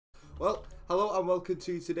Well, hello and welcome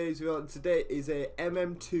to today's video. And today is a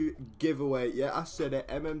MM2 giveaway. Yeah, I said it,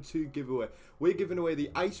 MM2 giveaway. We're giving away the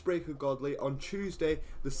IceBreaker Godly on Tuesday,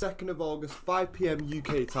 the 2nd of August, 5 PM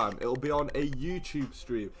UK time. It'll be on a YouTube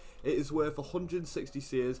stream. It is worth 160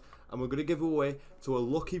 seers, and we're going to give away to a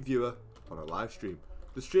lucky viewer on a live stream.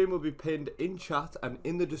 The stream will be pinned in chat and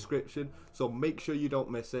in the description, so make sure you don't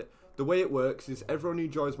miss it. The way it works is everyone who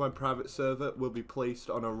joins my private server will be placed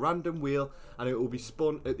on a random wheel and it will be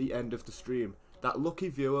spun at the end of the stream. That lucky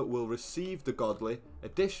viewer will receive the Godly.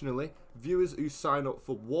 Additionally, viewers who sign up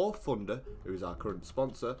for War Thunder, who is our current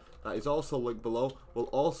sponsor, that is also linked below, will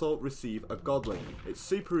also receive a Godly. It's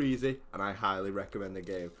super easy and I highly recommend the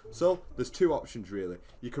game. So there's two options really.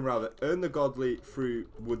 You can rather earn the Godly through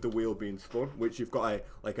with the wheel being spun, which you've got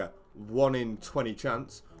a 1 in 20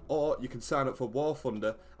 chance, or you can sign up for War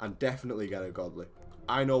Thunder and definitely get a Godly.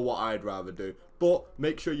 I know what I'd rather do, but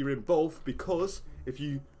make sure you're in both, because if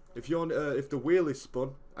the wheel is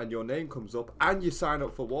spun and your name comes up and you sign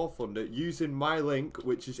up for War Thunder using my link,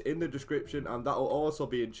 which is in the description and that will also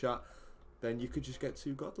be in chat, then you could just get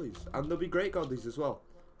 2 Godlies, and they'll be great Godlies as well.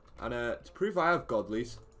 And to prove I have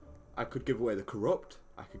Godlies, I could give away the Corrupt.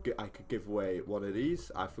 I could give away one of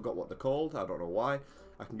these. I forgot what they're called. I don't know why.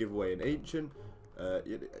 I can give away an Ancient.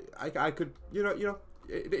 I could,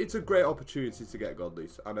 it's a great opportunity to get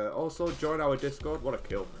Godlies. And also join our Discord. What a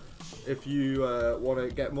kill. If you want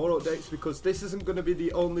to get more updates, because this isn't going to be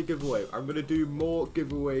the only giveaway. I'm going to do more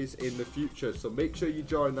giveaways in the future, so make sure you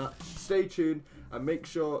join that. Stay tuned and make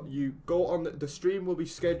sure you go on the stream will be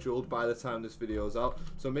scheduled by the time this video is out,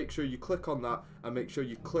 so make sure you click on that and make sure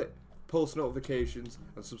you click post notifications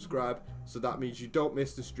and subscribe, so that means you don't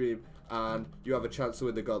miss the stream and you have a chance to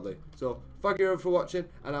win the Godly. So thank you everyone for watching,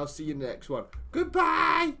 and I'll see you in the next one.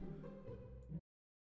 Goodbye.